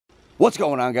What's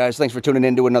going on, guys? Thanks for tuning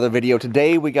in to another video.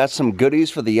 Today we got some goodies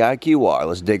for the IQR.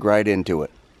 Let's dig right into it.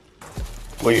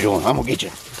 What are you doing? I'm gonna get you.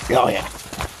 Oh yeah.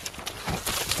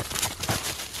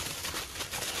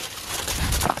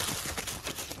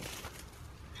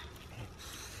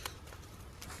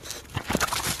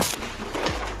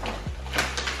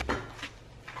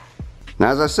 Now,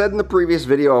 as I said in the previous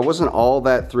video, I wasn't all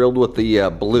that thrilled with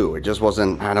the blue. It just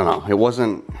wasn't, I don't know, it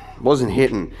wasn't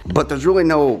hitting. But there's really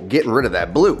no getting rid of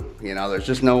that blue. You know, there's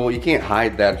just no, you can't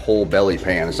hide that whole belly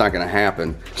pan. It's not gonna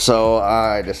happen. So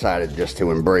I decided just to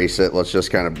embrace it. Let's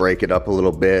just kind of break it up a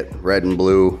little bit. Red and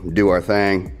blue, do our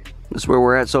thing. This is where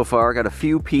we're at so far. I got a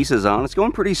few pieces on. It's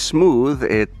going pretty smooth.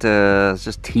 It's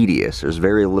just tedious. There's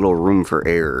very little room for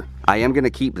error. I am gonna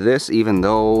keep this, even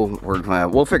though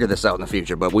we'll figure this out in the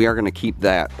future, but we are gonna keep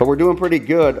that. But we're doing pretty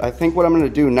good. I think what I'm gonna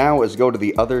do now is go to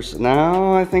the others.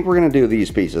 Now I think we're gonna do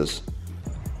these pieces.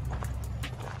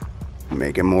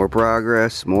 Making more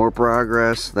progress, more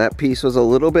progress. That piece was a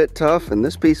little bit tough, and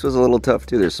this piece was a little tough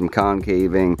too. There's some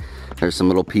concaving. There's some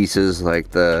little pieces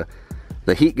like the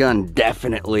heat gun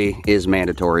definitely is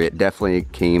mandatory. It definitely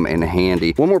came in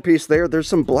handy. One more piece there. There's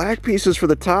some black pieces for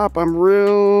the top. I'm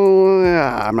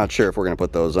not sure if we're gonna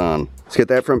put those on. Let's get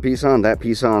that front piece on, that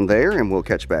piece on there, and we'll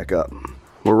catch back up.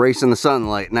 We're racing the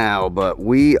sunlight now, but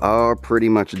we are pretty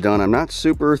much done. I'm not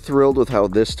super thrilled with how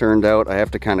this turned out. I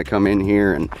have to kind of come in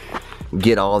here and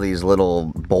get all these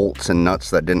little bolts and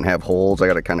nuts that didn't have holes. I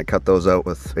got to kind of cut those out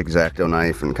with X-Acto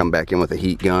knife and come back in with a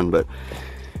heat gun, but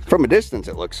from a distance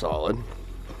it looks solid.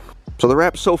 So the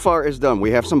wrap so far is done. We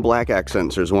have some black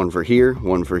accents. There's one for here, and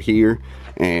one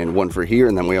for here,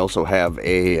 and then we also have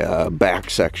a back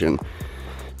section.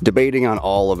 Debating on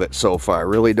all of it so far. I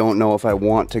really don't know if I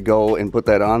want to go and put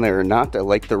that on there or not. I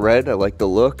like the red, I like the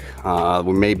look.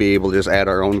 We may be able to just add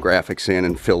our own graphics in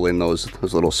and fill in those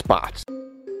little spots.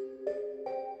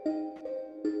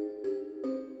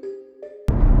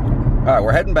 All right,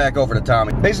 we're heading back over to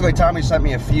Tommy. Basically, Tommy sent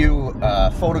me a few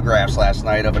photographs last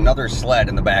night of another sled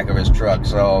in the back of his truck.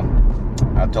 So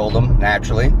I told him,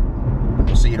 naturally,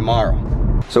 we'll see you tomorrow.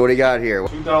 So what do you got here?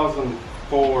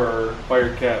 2004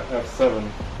 Firecat F7.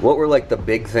 What were like the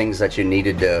big things that you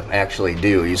needed to actually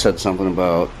do? You said something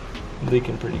about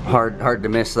Leaking pretty good. hard to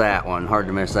miss that one. Hard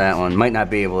to miss that one. Might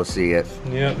not be able to see it.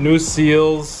 Yeah, new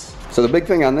seals. So the big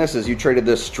thing on this is you traded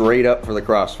this straight up for the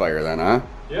Crossfire then, huh?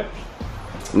 Yep.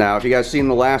 Now, if you guys seen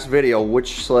the last video,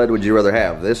 which sled would you rather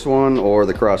have? This one or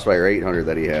the Crossfire 800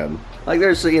 that he had? Like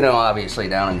there's, you know, obviously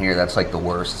down in here, that's like the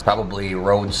worst. It's probably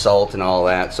road salt and all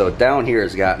that. So down here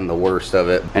has gotten the worst of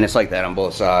it. And it's like that on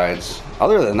both sides.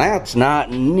 Other than that, it's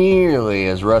not nearly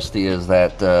as rusty as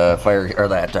that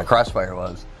Crossfire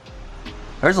was.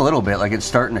 There's a little bit, like it's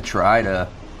starting to try to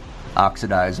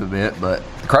oxidize a bit, but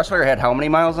the Crossfire had how many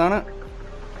miles on it?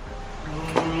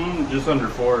 Just under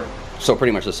 4. So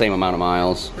pretty much the same amount of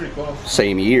miles. Pretty close.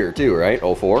 Same year too, right?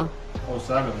 04?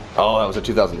 07. Oh, that was a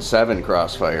 2007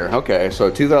 Crossfire. Okay, so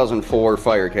 2004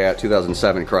 Firecat,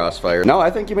 2007 Crossfire. No,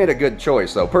 I think you made a good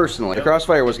choice though, personally. The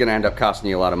Crossfire was gonna end up costing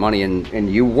you a lot of money,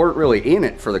 and you weren't really in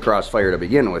it for the Crossfire to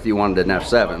begin with. You wanted an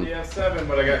F7. Yeah, F7,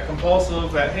 but I got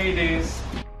compulsive at heydays.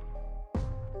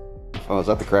 Oh, is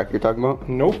that the crack you're talking about?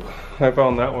 Nope, I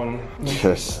found that one.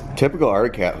 Just typical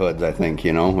Articat hoods, I think,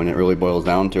 you know, when it really boils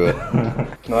down to it.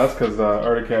 No, that's because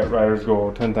Articat riders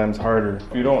go 10 times harder.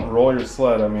 If you don't roll your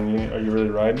sled, I mean, are you really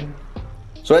riding?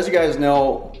 So as you guys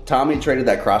know, Tommy traded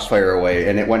that Crossfire away,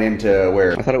 and it went into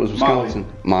where? I thought it was Wisconsin.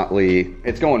 Motley.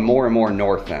 It's going more and more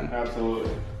north then.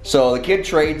 Absolutely. So the kid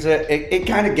trades it. It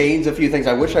kind of gains a few things.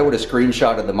 I wish I would have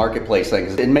screenshotted the marketplace thing,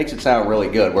 'cause it makes it sound really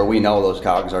good, where we know those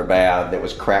cogs are bad, that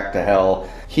was cracked to hell.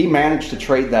 He managed to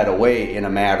trade that away in a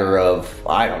matter of,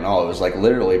 I don't know, it was like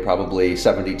literally probably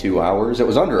 72 hours. It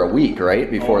was under a week, right?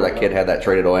 Before that kid had that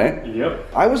traded away. Yep.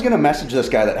 I was gonna message this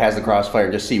guy that has the Crossfire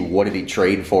and just see what did he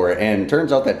trade for it, and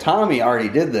turns out that Tommy already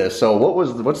did this. So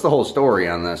what's the whole story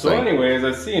on this thing? So anyways,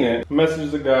 I seen it,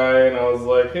 messaged the guy, and I was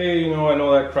like, hey, you know, I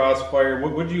know that Crossfire,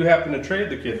 what would you happen to trade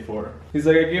the kid for? He's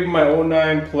like, I gave him my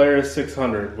 09 Polaris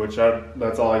 600, which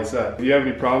that's all he said. Do you have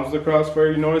any problems with the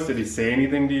Crossfire you noticed? Did he say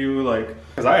anything to you? Like,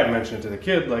 because I had mentioned it to the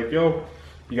kid, like, yo,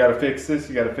 you gotta fix this,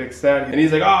 you gotta fix that. And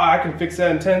he's like, oh, I can fix that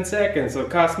in 10 seconds, so it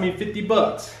cost me 50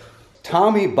 bucks.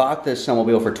 Tommy bought this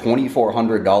snowmobile for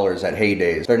 $2,400 at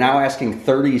Heydays. They're now asking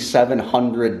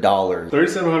 $3,700.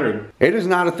 $3,700. It is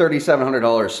not a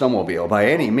 $3,700 snowmobile by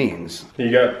any means.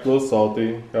 He got a little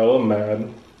salty, got a little mad.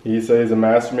 He said he's a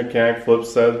master mechanic,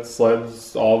 flips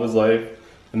sleds all of his life.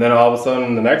 And then all of a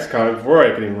sudden, the next comment, before I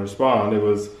could even respond, it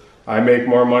was, I make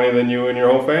more money than you and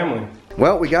your whole family.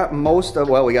 Well, we got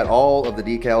we got all of the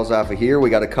decals off of here. We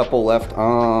got a couple left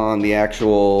on the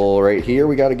actual right here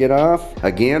we got to get off.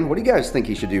 Again, what do you guys think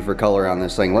he should do for color on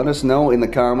this thing? Let us know in the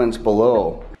comments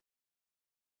below.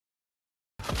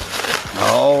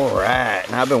 All right,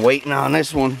 and I've been waiting on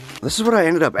this one. This is what I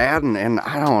ended up adding, and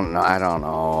I don't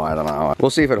know. We'll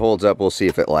see if it holds up. We'll see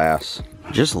if it lasts.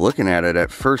 Just looking at it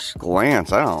at first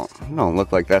glance, it don't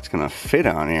look like that's gonna fit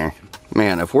on here.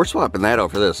 Man, if we're swapping that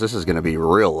out for this is gonna be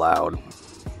real loud.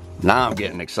 Now I'm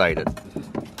getting excited.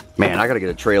 Man, I gotta get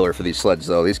a trailer for these sleds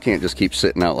though. These can't just keep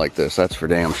sitting out like this, that's for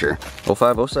damn sure.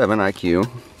 0507 IQ,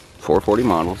 440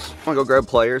 models. I'm gonna go grab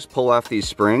pliers, pull off these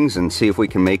springs, and see if we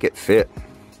can make it fit.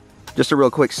 Just a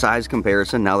real quick size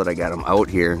comparison now that I got them out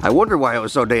here. I wonder why it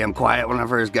was so damn quiet when I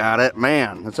first got it.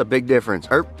 Man, that's a big difference.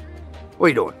 What are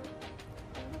you doing?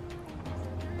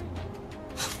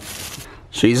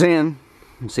 She's in.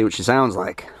 Let's see what she sounds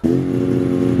like.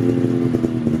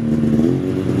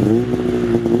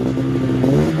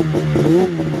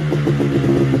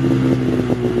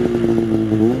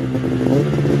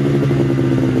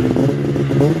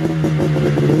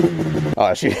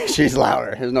 Oh, she's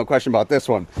louder. There's no question about this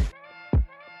one.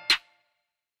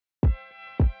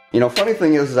 You know, funny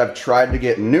thing is I've tried to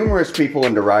get numerous people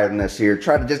into riding this here.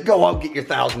 Try to just go out and get your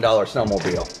 $1,000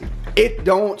 snowmobile. It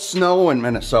don't snow in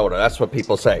Minnesota, that's what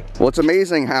people say. Well, it's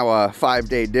amazing how a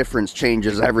 5-day difference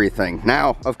changes everything.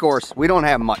 Now, of course, we don't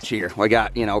have much here. We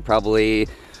got, you know, probably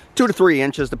 2 to 3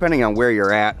 inches, depending on where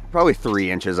you're at. Probably 3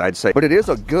 inches, I'd say. But it is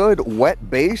a good wet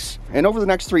base. And over the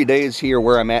next 3 days here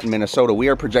where I'm at in Minnesota, we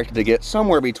are projected to get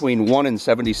somewhere between 1 and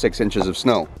 76 inches of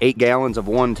snow. 8 gallons of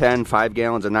 110, 5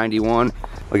 gallons of 91.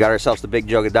 We got ourselves the big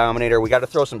jug of Dominator. We got to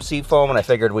throw some sea foam, and I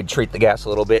figured we'd treat the gas a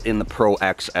little bit in the Pro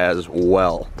X as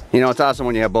well. You know, it's awesome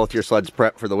when you have both your sleds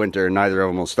prepped for the winter and neither of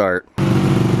them will start.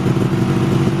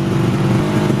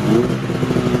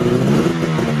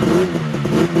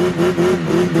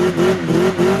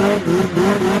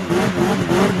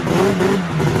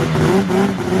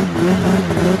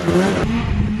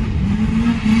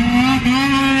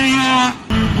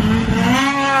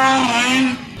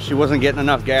 She wasn't getting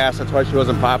enough gas, that's why she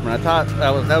wasn't popping. I thought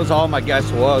that was all my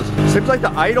guess was. Seems like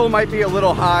the idle might be a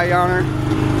little high on her.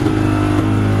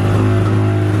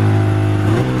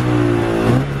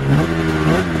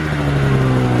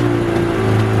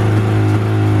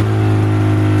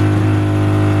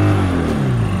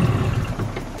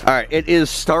 All right, it is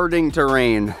starting to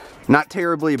rain. Not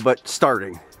terribly, but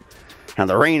starting. Now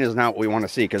the rain is not what we want to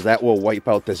see because that will wipe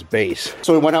out this base.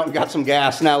 So we went out and got some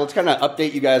gas. Now let's kind of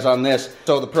update you guys on this.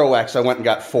 So the Pro X, I went and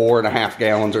got 4.5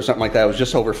 gallons or something like that. It was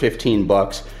just over 15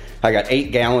 bucks. I got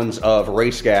 8 gallons of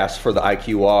race gas for the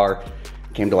IQR.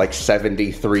 Came to like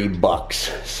 73 bucks.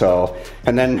 So,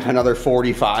 and then another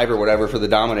 45 or whatever for the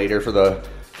Dominator, for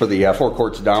the 4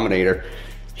 quarts Dominator.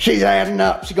 She's adding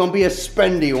up. She's gonna be a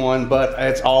spendy one, but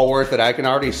it's all worth it. I can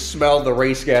already smell the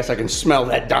race gas. I can smell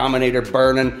that Dominator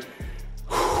burning.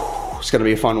 It's gonna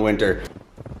be a fun winter.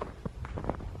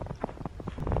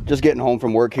 Just getting home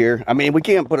from work here. I mean, we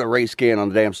can't put a race can on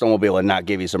the damn snowmobile and not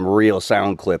give you some real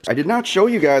sound clips. I did not show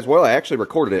you guys, well, I actually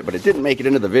recorded it, but it didn't make it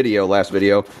into the video, last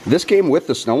video. This came with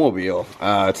the snowmobile.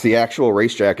 It's the actual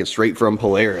race jacket straight from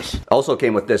Polaris. Also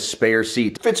came with this spare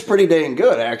seat. Fits pretty dang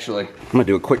good, actually. I'm gonna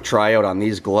do a quick tryout on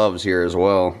these gloves here as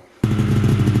well.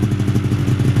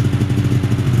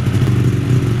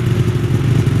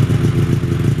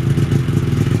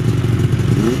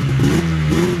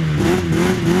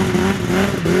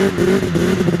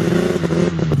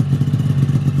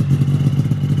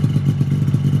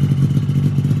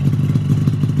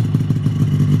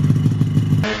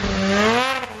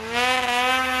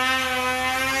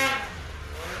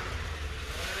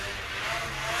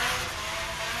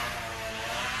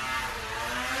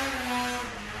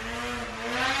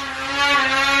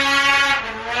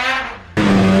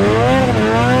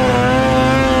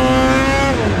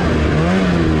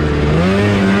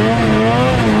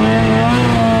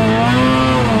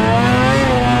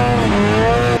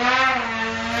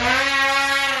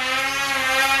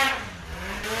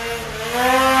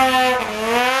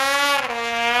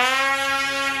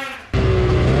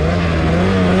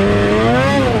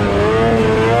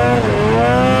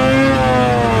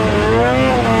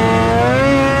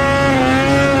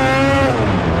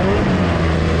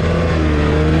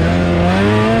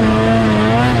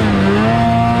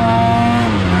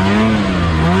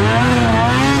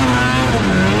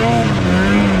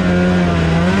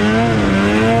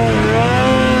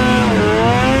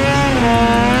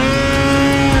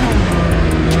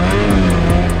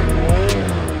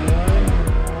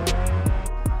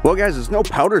 Well guys, it's no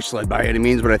powder sled by any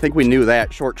means, but I think we knew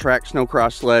that. Short track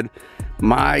snowcross sled.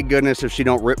 My goodness, if she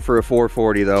don't rip for a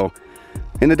 440 though.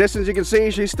 In the distance you can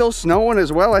see she's still snowing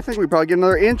as well. I think we probably get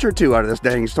another inch or two out of this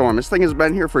dang storm. This thing has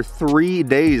been here for 3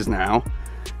 days now.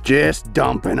 Just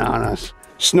dumping on us.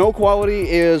 Snow quality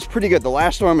is pretty good. The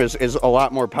last storm is a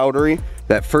lot more powdery.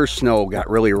 That first snow got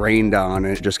really rained on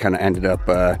and it just kind of ended up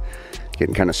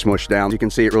getting kind of smushed down. You can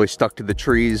see it really stuck to the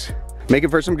trees. Making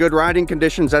for some good riding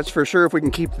conditions, that's for sure. If we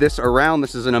can keep this around,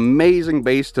 this is an amazing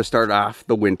base to start off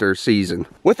the winter season.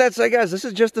 With that said, guys, this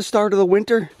is just the start of the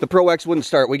winter. The Pro X wouldn't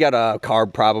start. We got a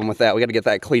carb problem with that. We got to get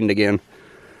that cleaned again.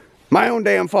 My own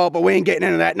damn fault, but we ain't getting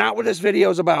into that. Not what this video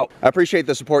is about. I appreciate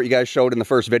the support you guys showed in the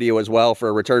first video as well for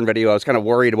a return video. I was kind of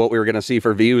worried what we were going to see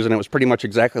for views, and it was pretty much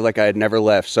exactly like I had never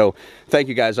left. So thank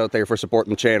you guys out there for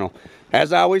supporting the channel.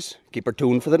 As always, keep her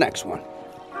tuned for the next one.